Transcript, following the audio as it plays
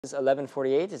It's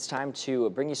 11:48. It's time to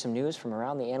bring you some news from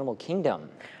around the animal kingdom.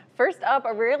 First up,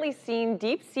 a rarely seen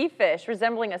deep-sea fish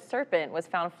resembling a serpent was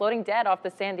found floating dead off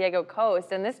the San Diego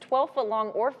coast, and this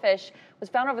 12-foot-long oarfish was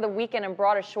found over the weekend and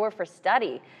brought ashore for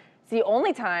study. It's the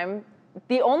only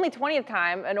 20th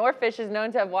time an oarfish is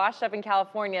known to have washed up in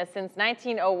California since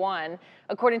 1901,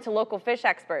 according to local fish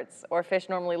experts. Oarfish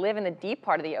normally live in the deep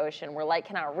part of the ocean where light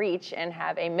cannot reach and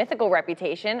have a mythical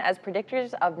reputation as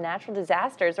predictors of natural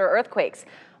disasters or earthquakes,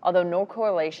 although no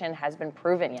correlation has been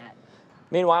proven yet.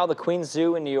 Meanwhile, the Queens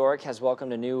Zoo in New York has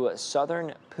welcomed a new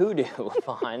southern poodoo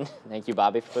fawn. Thank you,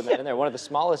 Bobby, for putting that in there. One of the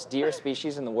smallest deer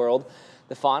species in the world.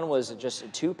 The fawn was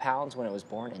just 2 pounds when it was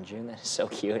born in June. That is so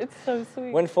cute. It's so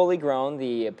sweet. When fully grown,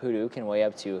 the poodoo can weigh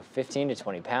up to 15 to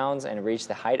 20 pounds and reach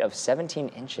the height of 17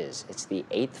 inches. It's the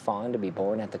 8th fawn to be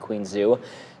born at the Queens Zoo.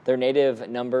 Their native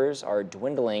numbers are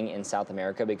dwindling in South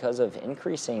America because of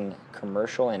increasing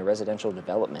commercial and residential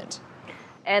development.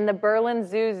 And the Berlin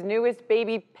Zoo's newest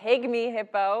baby pygmy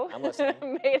hippo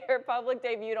made her public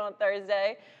debut on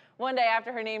Thursday, one day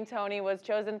after her name Tony was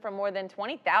chosen from more than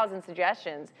 20,000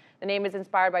 suggestions. The name is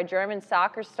inspired by German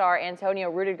soccer star Antonio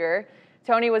Rudiger.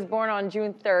 Tony was born on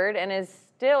June 3rd and is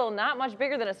still not much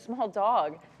bigger than a small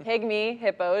dog. Pygmy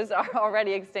hippos are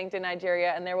already extinct in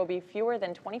Nigeria, and there will be fewer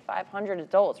than 2,500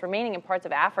 adults remaining in parts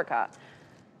of Africa.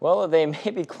 Well, they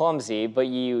may be clumsy, but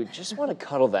you just want to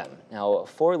cuddle them. Now,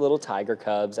 4 little tiger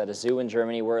cubs at a zoo in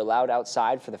Germany were allowed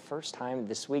outside for the first time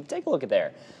this week. Take a look at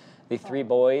there. The 3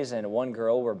 boys and 1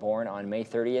 girl were born on May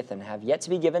 30th and have yet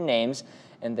to be given names,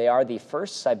 and they are the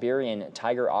first Siberian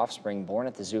tiger offspring born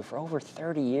at the zoo for over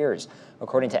 30 years.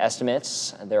 According to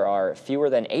estimates, there are fewer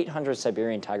than 800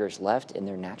 Siberian tigers left in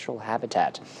their natural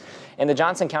habitat. And the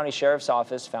Johnson County Sheriff's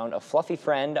Office found a fluffy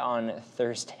friend on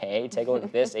Thursday. Take a look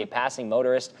at this. A passing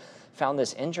motorist found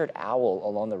this injured owl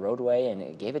along the roadway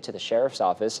and gave it to the sheriff's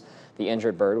office. The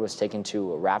injured bird was taken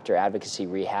to a raptor advocacy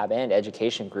rehab and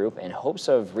education group in hopes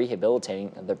of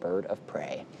rehabilitating the bird of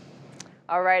prey.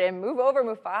 All right, and move over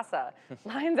Mufasa.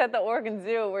 Lions at the Oregon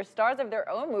Zoo were stars of their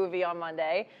own movie on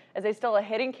Monday as they stole a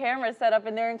hidden camera set up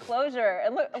in their enclosure.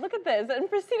 And look at this, and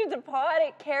proceeded to paw at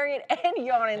it, carry it, and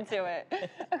yawn into it.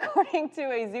 According to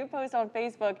a zoo post on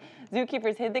Facebook,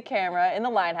 zookeepers hid the camera in the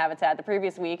lion habitat the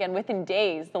previous week, and within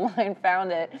days, the lion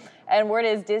found it. And word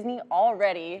is Disney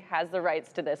already has the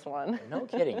rights to this one. No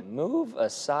kidding. Move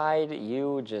aside.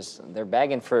 They're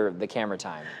begging for the camera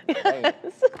time. Yes.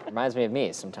 Reminds me of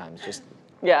me sometimes, just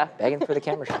yeah, begging for the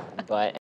camera shot. But